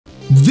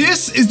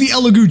This is the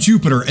Elegoo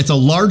Jupiter. It's a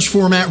large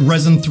format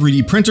resin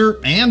 3D printer,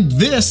 and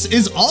this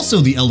is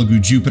also the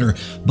Elegoo Jupiter,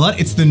 but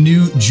it's the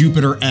new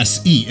Jupiter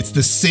SE. It's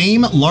the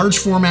same large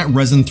format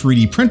resin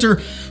 3D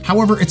printer.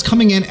 However, it's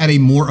coming in at a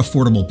more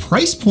affordable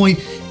price point,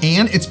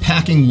 and it's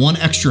packing one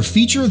extra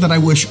feature that I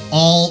wish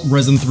all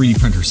resin 3D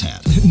printers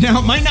had. Now,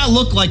 it might not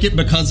look like it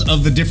because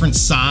of the different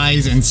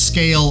size and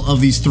scale of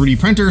these 3D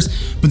printers,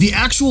 but the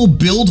actual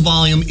build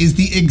volume is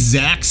the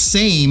exact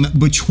same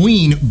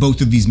between both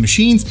of these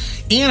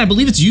machines, and I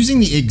believe it's using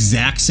the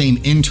exact same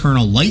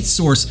internal light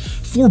source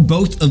for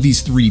both of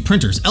these 3D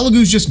printers.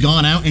 Elegoo's just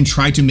gone out and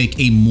tried to make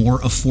a more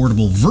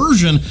affordable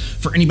version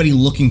for anybody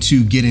looking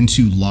to get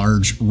into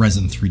large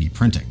resin 3D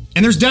printing.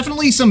 And there's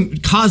definitely some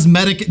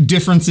cosmetic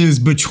differences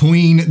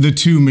between the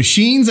two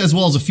machines, as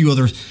well as a few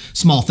other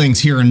small things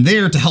here and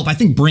there to help, I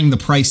think, bring the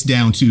price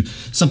down to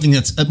something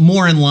that's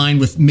more in line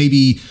with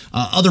maybe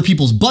other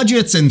people's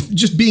budgets and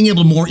just being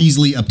able to more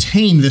easily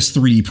obtain this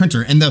 3D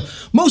printer. And the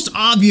most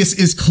obvious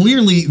is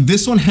clearly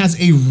this one has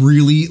a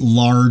really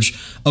large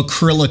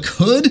acrylic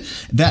hood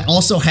that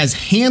also has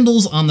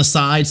handles on the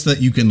side so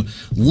that you can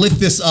lift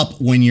this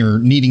up when you're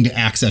needing to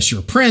access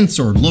your prints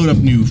or load up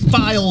new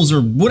files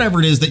or whatever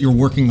it is that you're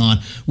working on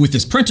with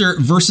this printer,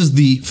 versus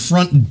the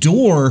front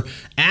door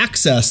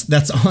access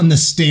that's on the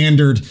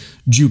standard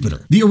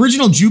Jupiter. The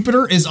original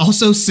Jupiter is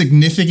also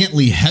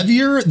significantly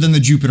heavier than the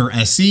Jupiter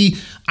SE.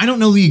 I don't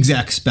know the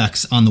exact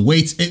specs on the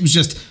weights. It was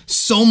just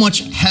so much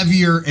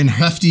heavier and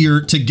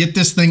heftier to get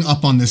this thing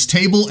up on this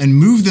table and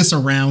move this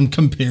around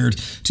compared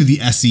to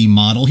the SE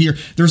model here.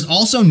 There's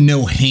also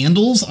no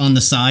handles on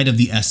the side of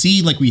the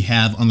SE like we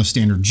have on the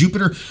standard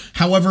Jupiter.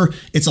 However,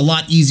 it's a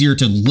lot easier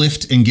to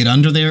lift and get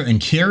under there and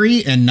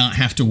carry and not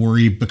have to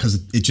worry because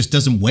it just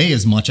doesn't weigh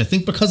as much. I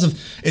think because of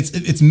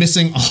it's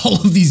missing all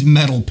of these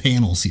metal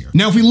panels here.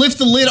 Now, if we lift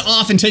the lid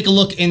off and take a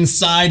look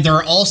inside, there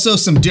are also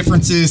some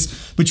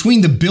differences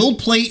between the build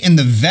plate and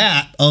the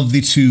vat of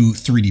the two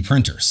 3D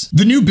printers.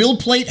 The new build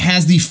plate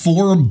has the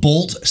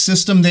 4-bolt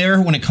system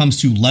there when it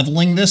comes to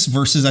leveling this,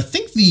 versus I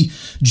think the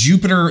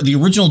Jupiter, the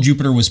original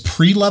Jupiter, was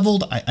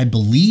pre-leveled, I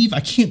believe.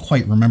 I can't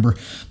quite remember,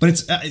 but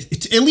it's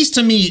at least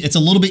to me, it's a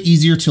little bit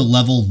easier to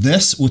level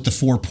this with the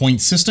 4-point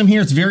system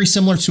here. It's very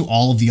similar to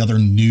all of the other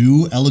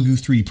new Elegoo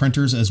 3D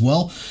printers as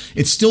well.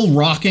 It's still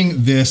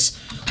rocking this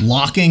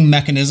locking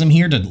mechanism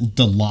here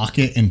to lock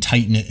it and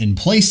tighten it in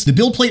place. The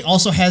build plate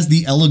also has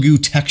the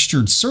Elegoo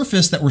textured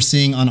surface that we're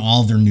seeing on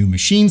all of their new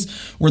machines,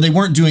 where they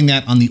weren't doing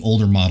that on the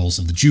older models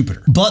of the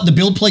Jupiter. But the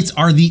build plates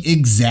are the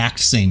exact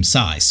same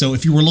size. So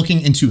if you were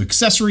looking into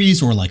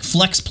accessories or like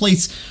flex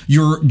plates,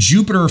 your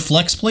Jupiter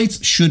flex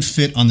plates should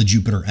fit on the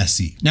Jupiter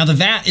SE. Now, the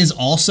vat is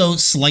also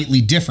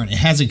slightly different. It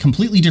has a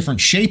completely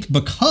different shape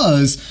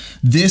because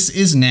this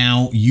is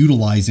now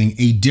utilizing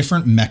a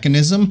different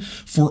mechanism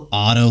for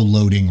auto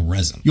loading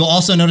resin. You'll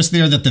also notice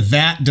there that the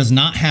vat does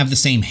not have the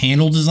same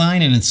handle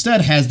design and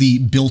instead has the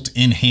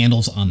built-in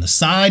handles on the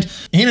side,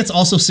 and it's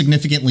also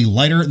significantly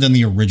lighter than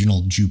the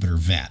original Jupiter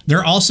vat. There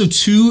are also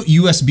 2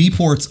 USB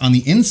ports on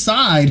the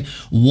inside,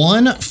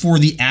 one for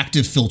the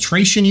active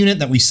filtration unit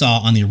that we saw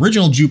on the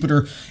original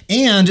Jupiter,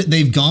 and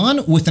they've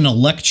gone with an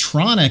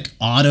electronic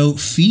auto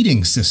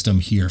feeding system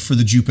here for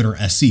the Jupiter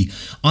SE.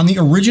 On the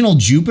original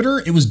Jupiter,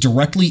 it was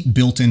directly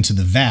built into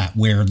the vat,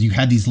 where you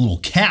had these little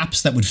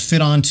caps that would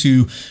fit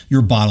onto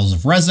your bottles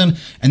of resin,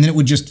 and then it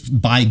would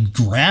just by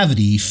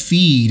gravity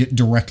feed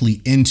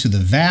directly into the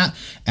vat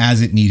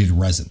as it needed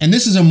resin. And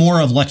this is a more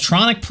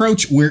electronic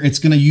approach where it's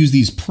going to use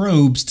these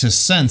probes to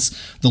sense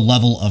the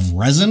level of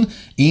resin,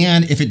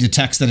 and if it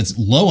detects that it's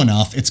low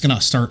enough, it's going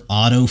to start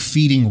auto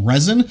feeding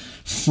resin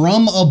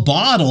from a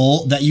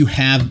bottle that you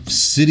have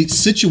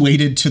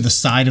situated to the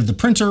side of the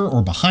printer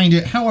or behind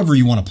it, however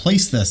you want to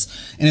place this,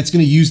 and it's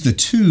going to use the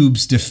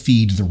tubes to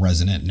feed the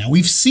resin in. Now,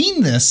 we've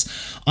seen this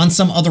on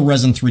some other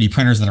resin 3D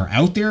printers that are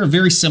out there,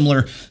 very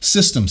similar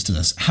systems to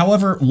this.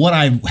 However, what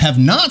I have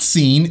not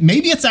seen,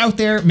 maybe it's out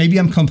there, maybe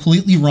I'm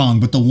completely wrong,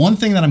 but the one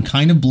thing that I'm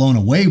kind of blown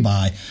away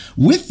by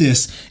with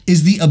this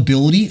is the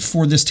ability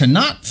for this to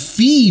not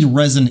feed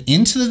resin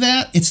into the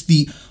vat, it's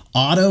the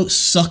auto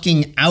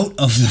sucking out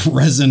of the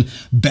resin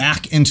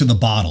back into the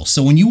bottle.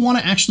 So when you want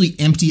to actually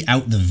empty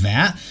out the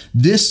vat,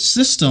 this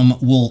system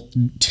will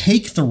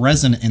take the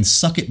resin and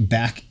suck it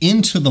back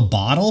into the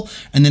bottle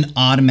and then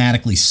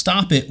automatically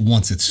stop it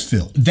once it's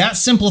filled. That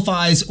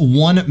simplifies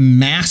one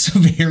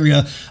massive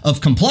area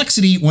of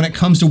complexity when it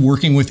comes to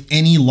working with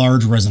any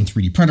large resin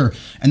 3D printer.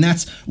 And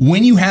that's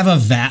when you have a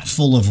vat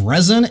full of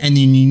resin and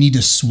then you need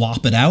to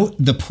swap it out,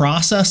 the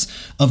process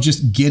of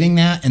just getting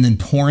that and then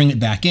pouring it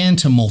back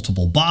into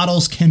multiple bottles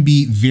can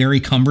be very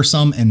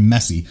cumbersome and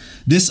messy.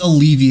 This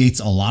alleviates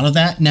a lot of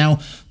that. Now,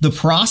 the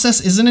process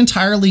isn't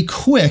entirely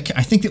quick.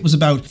 I think it was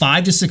about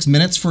 5 to 6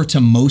 minutes for it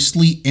to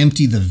mostly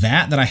empty the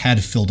vat that I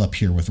had filled up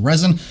here with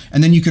resin.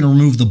 And then you can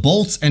remove the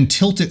bolts and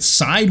tilt it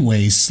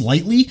sideways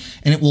slightly,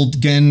 and it will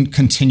again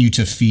continue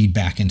to feed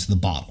back into the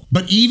bottle.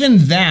 But even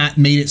that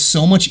made it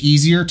so much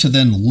easier to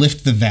then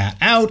lift the vat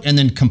out and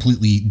then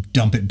completely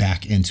dump it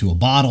back into a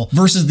bottle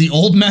versus the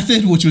old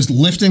method, which was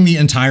lifting the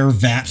entire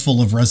vat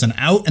full of resin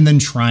out and then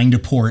trying trying to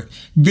pour it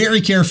very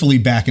carefully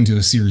back into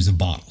a series of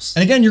bottles.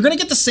 And again, you're gonna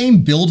get the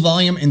same build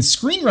volume and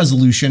screen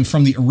resolution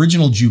from the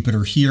original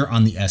Jupiter here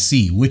on the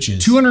SE, which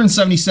is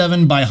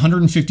 277 by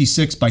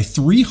 156 by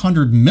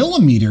 300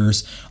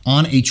 millimeters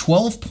on a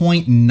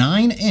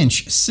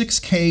 12.9-inch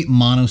 6K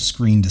mono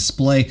screen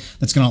display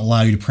that's gonna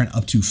allow you to print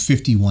up to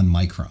 51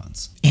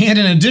 microns. And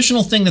an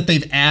additional thing that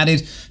they've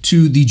added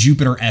to the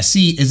Jupiter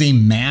SE is a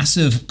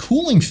massive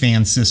cooling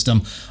fan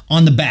system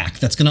on the back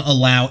that's going to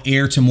allow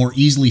air to more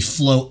easily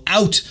flow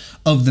out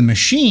of the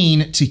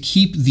machine to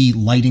keep the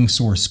lighting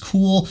source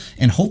cool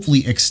and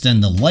hopefully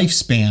extend the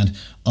lifespan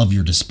of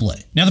your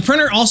display. Now the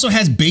printer also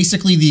has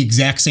basically the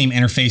exact same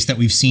interface that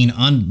we've seen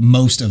on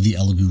most of the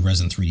Elegoo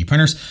Resin 3D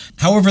printers.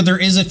 However, there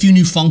is a few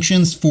new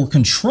functions for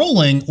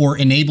controlling or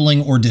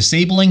enabling or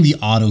disabling the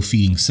auto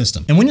feeding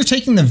system. And when you're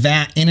taking the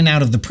vat in and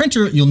out of the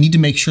printer, you'll need to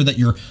make sure that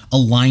you're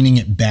aligning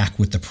it back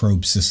with the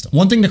probe system.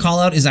 One thing to call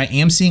out is I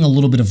am seeing a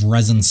little bit of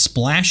resin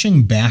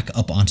splashing back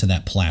up onto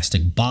that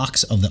plastic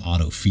box of the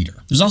auto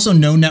feeder. There's also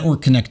no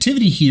network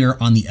connectivity here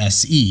on the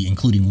SE,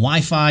 including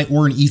Wi-Fi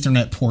or an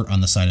Ethernet port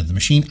on the side of the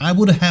machine. I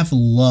would have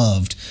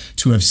loved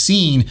to have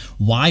seen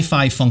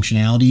Wi-Fi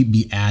functionality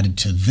be added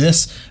to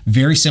this,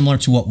 very similar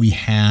to what we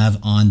have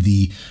on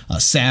the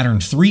Saturn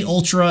 3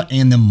 Ultra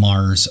and the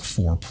Mars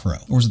 4 Pro.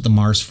 Or is it the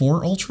Mars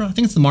 4 Ultra? I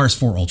think it's the Mars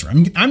 4 Ultra.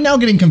 I'm now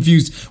getting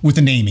confused with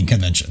the naming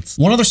conventions.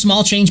 One other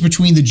small change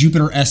between the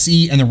Jupiter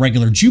SE and the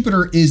regular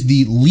Jupiter is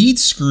the lead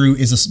screw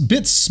is a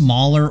bit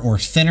smaller or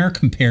thinner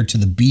compared to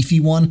the beefy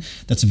one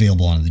that's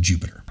available on the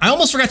Jupiter. I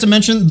almost forgot to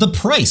mention the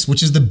price,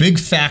 which is the big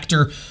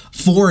factor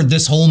for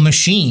this whole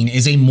machine,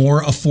 is a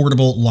more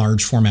affordable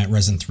large format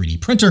resin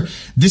 3D printer.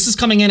 This is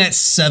coming in at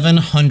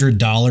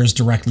 $700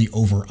 directly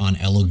over on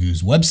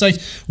Elegoo's website,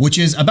 which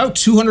is about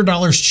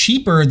 $200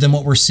 cheaper than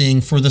what we're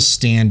seeing for the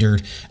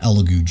standard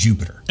Elegoo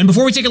Jupiter. And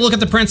before we take a look at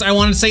the prints, I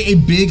wanted to say a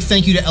big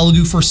thank you to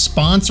Elegoo for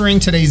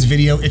sponsoring today's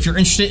video. If you're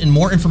interested in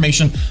more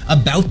information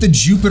about the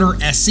Jupiter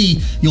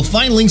SE, you'll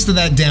find links to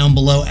that down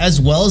below,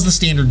 as well as the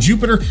standard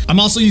Jupiter. I'm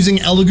also using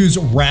Elegoo's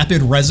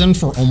Rapid Resin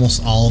for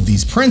almost all of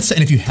these prints,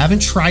 and if you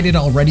haven't tried it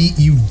already,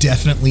 you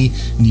definitely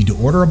need to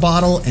order a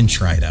bottle and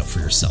try it out for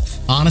yourself.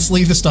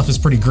 Honestly, this stuff is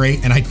pretty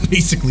great, and I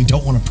basically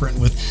don't want to print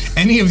with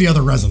any of the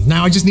other resins.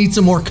 Now I just need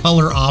some more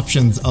color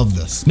options of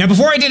this. Now,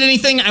 before I did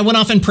anything, I went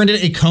off and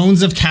printed a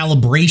cones of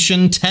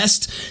calibration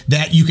test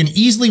that you can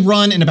easily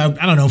run in about,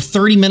 I don't know,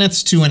 30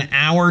 minutes to an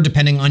hour,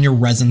 depending on your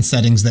resin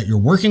settings that you're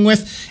working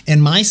with.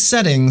 And my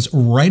settings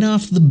right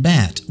off the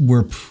bat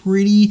were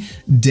pretty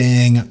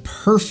dang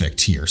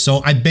perfect here.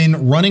 So I've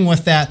been running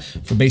with that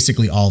for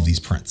basically all of these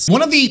prints.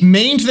 One of the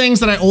main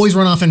things that I always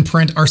run off and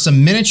print are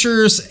some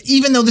miniatures.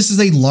 Even though this is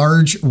a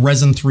large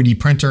resin 3D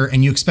printer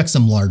and you expect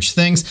some large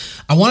things,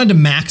 I wanted to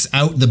max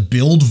out the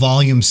build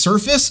volume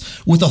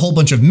surface with a whole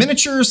bunch of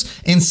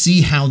miniatures and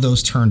see how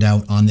those turned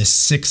out on this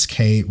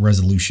 6K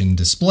resolution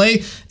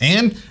display.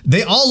 And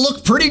they all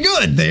look pretty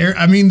good. They're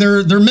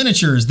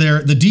miniatures.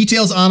 The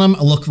details on them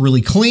look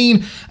really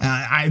clean.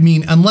 I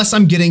mean, unless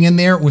I'm getting in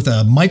there with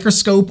a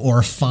microscope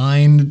or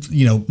fine,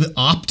 the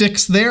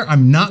optics there,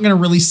 I'm not gonna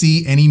really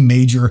see any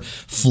major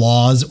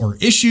flaws or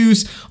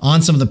issues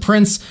on some of the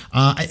prints.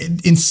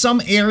 In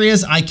some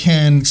areas, I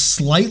can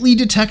slightly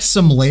detect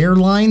some layer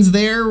lines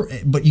there,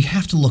 but you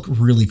have to look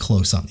really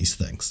close on these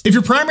things. If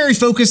your primary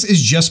focus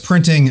is just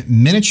printing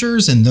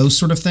miniatures and those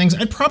sort of things,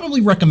 I'd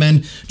probably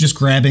recommend just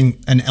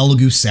grabbing an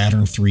Elegoo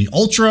Saturn 3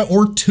 Ultra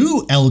or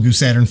two Elegoo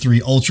Saturn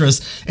 3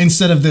 Ultras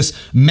instead of this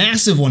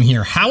massive one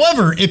here.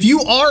 However, if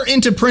you are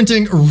into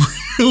printing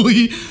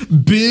really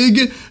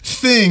big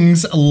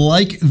things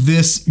like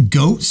this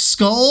goat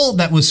skull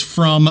that was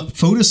from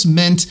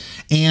FotisMint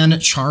and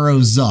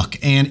Charo Zuck,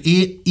 and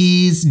it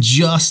is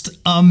just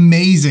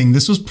amazing.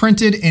 This was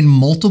printed in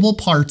multiple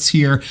parts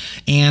here,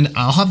 and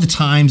I'll have the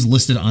times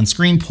listed on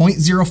screen.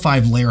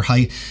 0.05 layer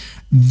height.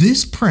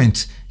 This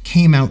print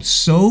came out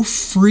so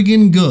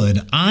friggin'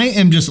 good. I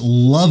am just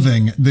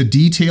loving the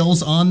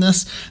details on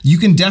this. You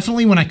can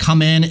definitely, when I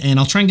come in, and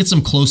I'll try and get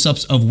some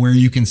close-ups of where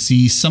you can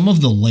see some of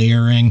the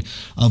layering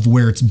of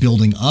where it's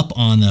building up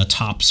on the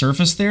top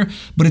surface there,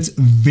 but it's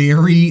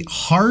very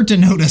hard to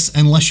notice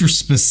unless you're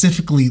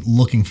specifically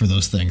looking for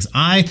those things.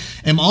 I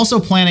am also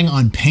planning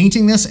on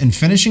painting this and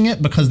finishing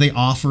it because they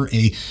offer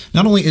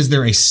not only is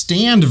there a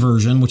stand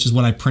version, which is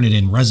what I printed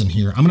in resin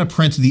here, I'm gonna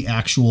print the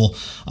actual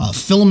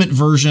filament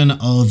version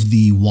of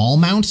the wall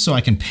mount so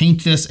I can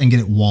paint this and get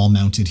it wall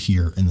mounted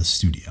here in the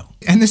studio.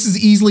 And this is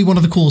easily one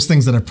of the coolest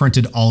things that I've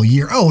printed all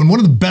year. Oh, and one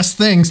of the best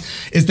things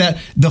is that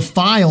the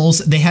files,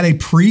 they had a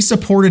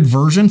pre-supported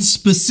version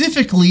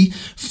specifically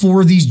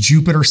for these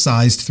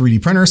Jupiter-sized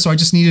 3D printers. So I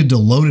just needed to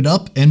load it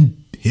up and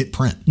hit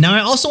print. Now, I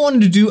also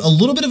wanted to do a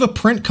little bit of a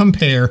print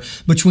compare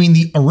between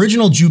the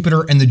original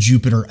Jupiter and the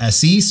Jupiter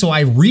SE. So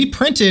I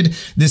reprinted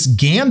this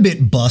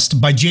Gambit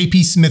bust by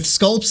JPSmith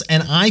Sculpts,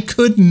 and I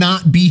could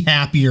not be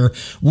happier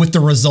with the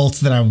results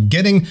that I'm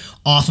getting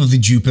off of the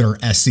Jupiter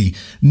SE.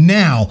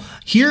 Now,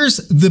 here's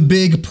the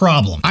big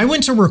problem. I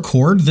went to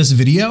record this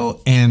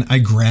video and I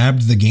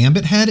grabbed the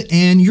Gambit head,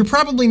 and you're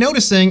probably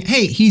noticing,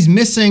 hey, he's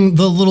missing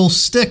the little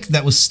stick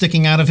that was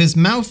sticking out of his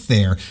mouth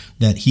there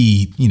that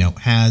he,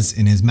 has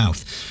in his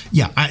mouth.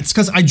 Yeah, it's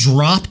because I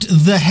dropped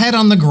the head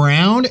on the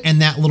ground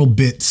and that little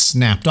bit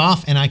snapped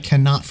off, and I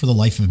cannot for the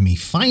life of me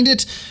find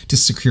it to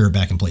secure it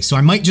back in place. So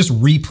I might just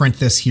reprint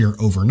this here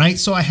overnight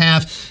so I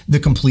have the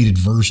completed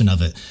version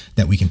of it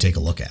that we can take a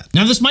look at.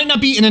 Now, this might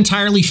not be an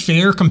entirely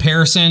fair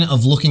comparison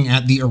of looking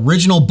at the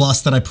original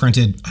bust that I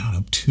printed, I don't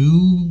know,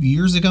 2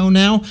 years ago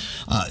now,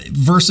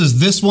 versus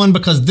this one,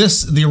 because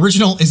the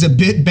original is a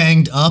bit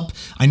banged up.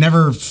 I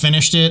never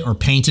finished it or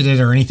painted it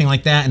or anything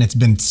like that, and it's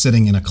been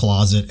sitting in a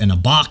closet in a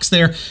box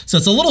there. So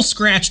it's a little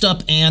scratched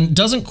up and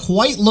doesn't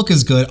quite look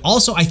as good.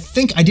 Also, I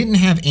think I didn't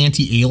have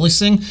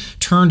anti-aliasing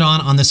turned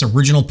on this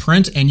original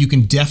print, and you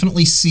can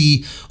definitely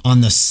see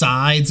on the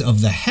sides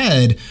of the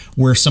head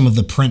where some of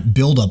the print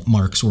buildup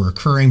marks were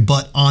occurring.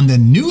 But on the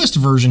newest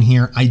version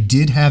here, I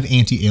did have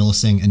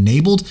anti-aliasing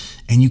enabled,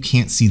 and you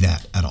can't see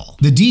that at all.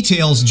 The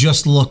details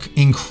just look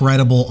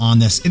incredible on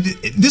this.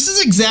 This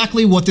is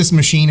exactly what this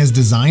machine is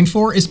designed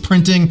for, is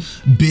printing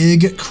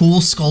big,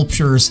 cool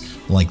sculptures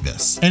like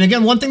this. And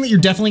again, one thing that you're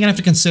definitely gonna have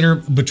to consider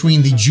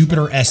between the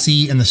Jupiter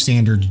SE and the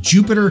standard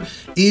Jupiter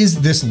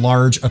is this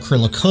large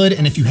acrylic hood.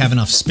 And if you have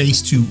enough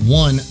space to,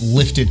 one,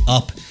 lift it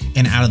up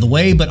and out of the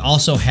way, but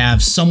also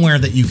have somewhere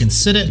that you can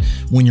sit it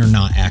when you're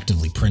not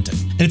actively printing.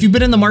 And if you've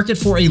been in the market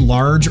for a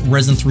large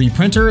resin 3D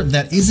printer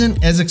that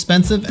isn't as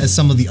expensive as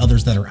some of the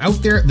others that are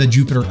out there, the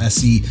Jupiter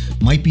SE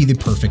might be the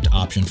perfect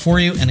option for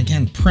you. And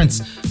again,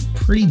 prints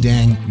pretty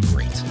dang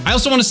great. I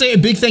also want to say a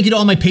big thank you to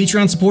all my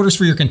Patreon supporters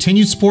for your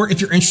continued support.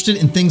 If you're interested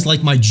in things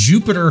like my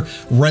Jupiter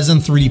resin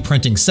 3D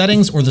printing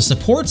settings or the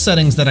support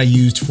settings that I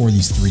used for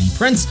these 3D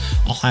prints,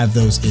 I'll have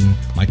those in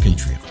my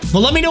Patreon. But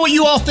let me know what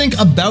you all think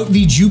about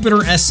the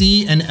Jupiter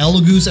SE and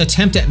Elegoo's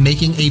attempt at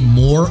making a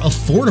more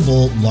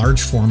affordable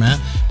large format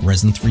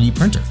resin 3D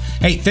printer.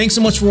 Hey, thanks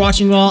so much for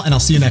watching, you all, and I'll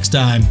see you next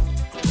time.